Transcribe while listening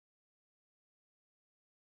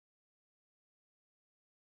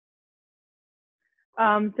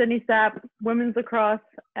Sydnee Sapp, women's lacrosse,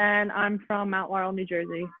 and I'm from Mount Laurel, New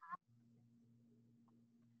Jersey.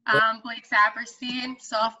 Blake Saperstein,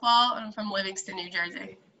 softball, and I'm from Livingston, New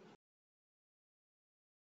Jersey.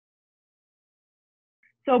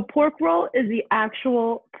 So pork roll is the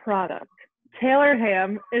actual product. Taylor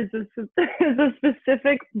ham is a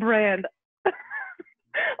specific brand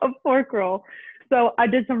of pork roll. So I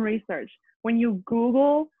did some research. When you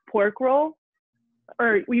Google pork roll,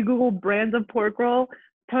 or you Google brands of pork roll,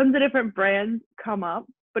 tons of different brands come up.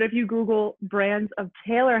 But if you Google brands of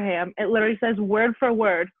Taylor ham, it literally says word for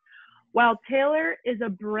word, while Taylor is a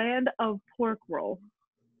brand of pork roll.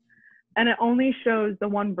 And it only shows the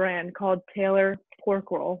one brand called Taylor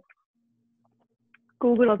pork roll.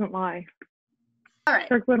 Google doesn't lie. All right.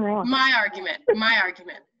 Kirkland wrong. My argument.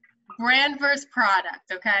 Brand versus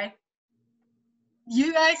product, okay?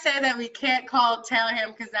 You guys say that we can't call it Taylor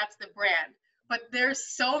ham because that's the brand. But there's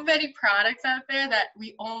so many products out there that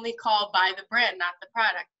we only call by the brand, not the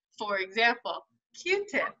product. For example,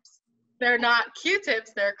 Q-tips. They're not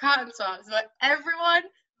Q-tips, they're cotton swabs, but everyone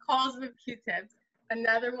calls them Q-tips.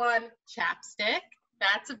 Another one, chapstick.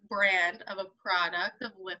 That's a brand of a product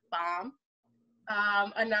of lip balm.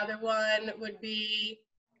 Another one would be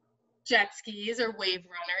jet skis or wave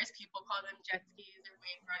runners. People call them jet skis or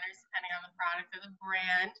wave runners depending on the product or the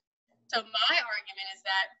brand. So my argument is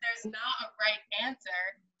that there's not a right answer,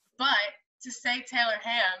 but to say Taylor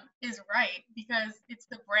ham is right because it's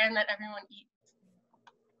the brand that everyone eats.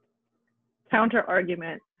 Counter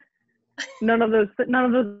argument. None of those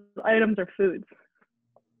items are foods.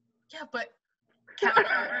 Yeah, but counter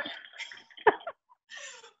argument.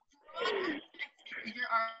 Your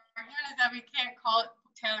argument is that we can't call it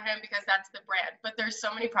Taylor ham because that's the brand. But there's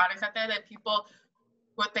so many products out there that people,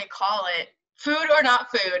 what they call it, food or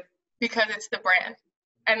not food, because it's the brand.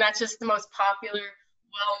 And that's just the most popular,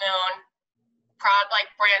 well-known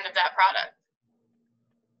brand of that product.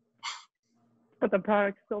 But the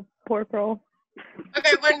product's still pork roll.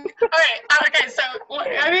 Okay, so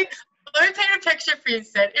let me paint a picture for you,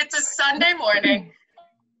 Sid. It's a Sunday morning,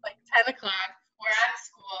 like 10 o'clock. We're at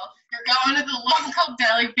school. You're going to the local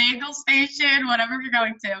deli, bagel station, whatever you're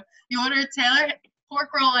going to. You order a Taylor pork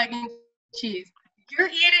roll, egg, and cheese. You're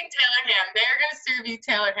eating Taylor ham. They're going to serve you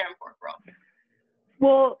Taylor ham pork roll.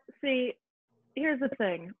 Well, see, here's the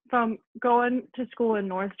thing. From going to school in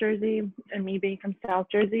North Jersey and me being from South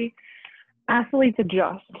Jersey, athletes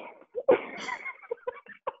adjust.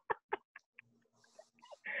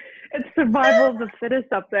 It's survival of the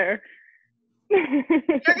fittest up there. You're going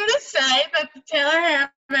to say that the Taylor ham,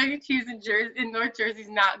 egg, and cheese in North Jersey is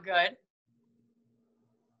not good?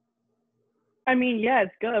 I mean, yeah,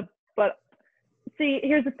 it's good. But see,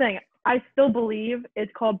 here's the thing. I still believe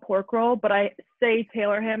it's called pork roll, but I say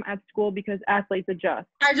Taylor ham at school because athletes adjust.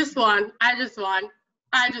 I just won.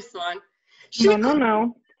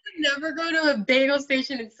 No. Never go to a bagel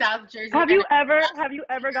station in South Jersey. Have you ever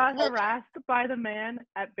got harassed by the man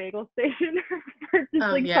at bagel station for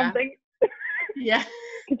just something? Yeah.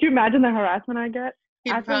 Could you imagine the harassment I get?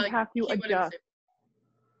 Athletes have to adjust.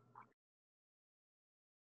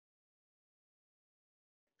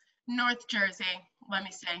 North Jersey, let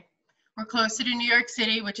me see. We're closer to New York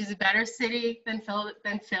City, which is a better city than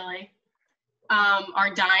Philly.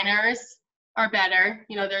 Our diners are better.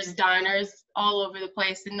 You know, there's diners all over the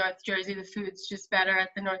place in North Jersey. The food's just better at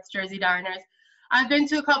the North Jersey diners. I've been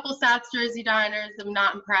to a couple South Jersey diners. I'm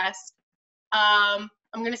not impressed. I'm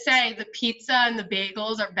going to say the pizza and the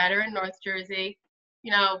bagels are better in North Jersey.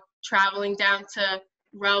 You know, traveling down to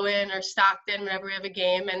Rowan or Stockton whenever we have a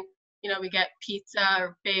game and, you know, we get pizza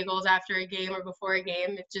or bagels after a game or before a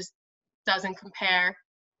game. It just doesn't compare.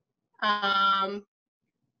 And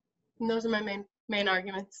those are my main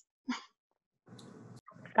arguments.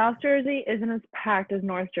 South Jersey isn't as packed as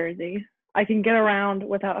North Jersey. I can get around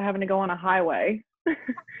without having to go on a highway.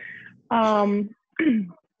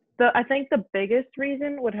 I think the biggest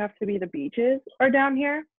reason would have to be the beaches are down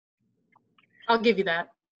here. I'll give you that.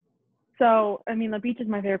 So, I mean, the beach is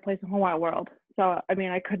my favorite place in the whole wide world. So, I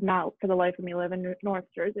mean, I could not for the life of me live in North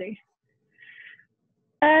Jersey.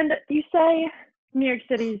 And you say New York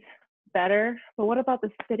City's better, but what about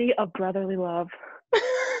the city of brotherly love?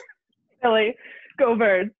 Philly, go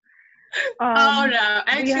Birds. Oh no,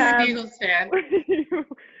 actually a Eagles fan.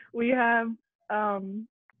 We have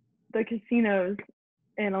the casinos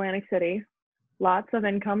in Atlantic City, lots of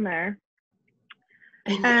income there.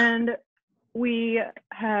 And we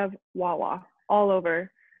have Wawa all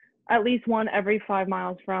over, at least one every 5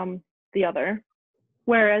 miles from the other.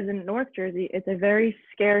 Whereas in North Jersey, it's a very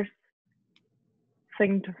scarce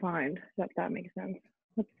thing to find, if that makes sense.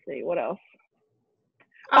 Let's see, what else?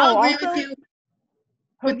 I'll agree with you.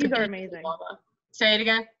 With the Hoagies are beef amazing. shawarma. Say it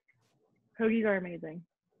again. Hoagies are amazing.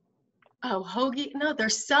 Oh, hoagie. No, they're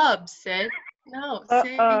subs, Sid. No,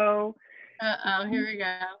 Sid. Uh-oh. Here we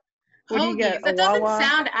go. What do you get? Hoagies. That A doesn't Wawa?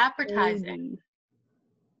 sound appetizing. Hoagie.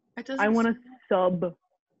 It I doesn't want a sound sub.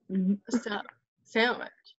 a sub. Sandwich.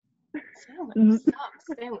 Mhm. Sub.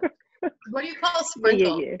 Sandwich. What do you call Yeah,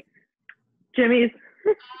 sprinkle? yeah. Jimmy's.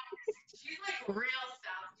 She's like real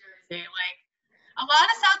South Jersey. Like a lot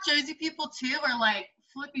of South Jersey people too are like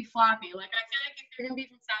flippy floppy. Like I feel like if you're gonna be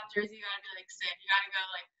from South Jersey, you gotta be like Sid. You gotta go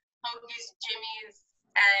like Hoagies, Jimmy's,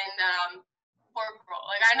 and pork roll.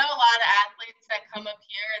 Like I know a lot of athletes that come up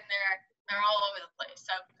here and they're all over the place.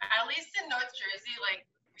 So at least in North Jersey, like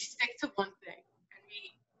we stick to one thing, and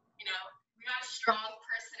we got a strong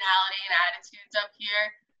personality and attitudes up here.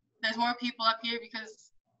 There's more people up here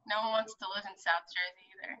because no one wants to live in South Jersey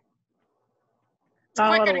either. It's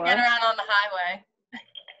quicker to get around on the highway.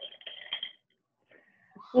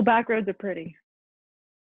 Well, back roads are pretty.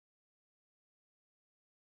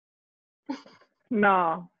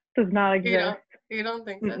 No, does not exist. You don't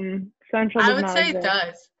think so? Central I does would not say exist. it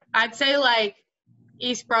does. I'd say like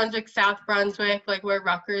East Brunswick, South Brunswick, like where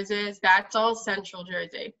Rutgers is, that's all Central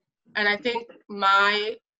Jersey. And I think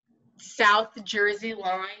my South Jersey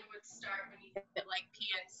line would start when you hit like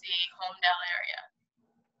PNC, Homedale area.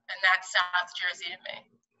 And that's South Jersey to me.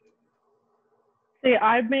 See,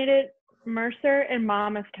 I've made it. Mercer and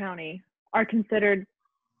Monmouth County are considered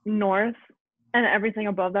north, and everything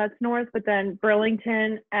above that's north, but then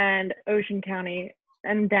Burlington and Ocean County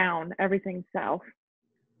and down, everything's south.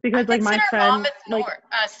 Because like my friend, Monmouth like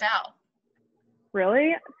south.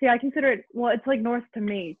 Really? See, I consider it, well, it's like north to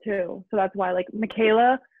me too. So that's why, like,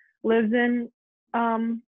 Michaela lives in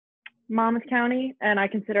Monmouth County, and I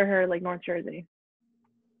consider her like North Jersey.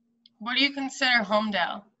 What do you consider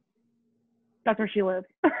Homedale? That's where she lives.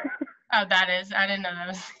 Oh, that is? I didn't know that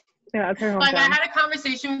was. Yeah, that's her hometown. Like, I had a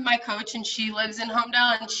conversation with my coach, and she lives in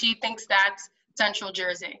Homedale, and she thinks that's Central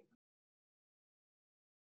Jersey.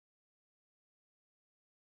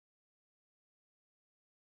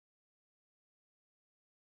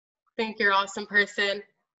 Think you're an awesome person,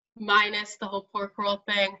 minus the whole pork roll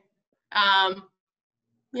thing.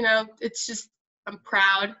 It's just, I'm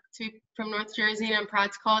proud to be from North Jersey, and I'm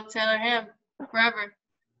proud to call it Taylor Ham forever.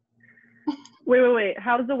 Wait.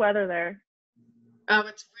 How's the weather there? Oh,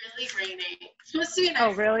 it's really rainy. It's supposed to be nice.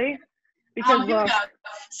 Oh, really? Because here we go.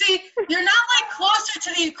 See, you're not like closer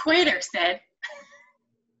to the equator, Sid.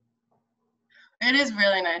 It is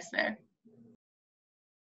really nice there.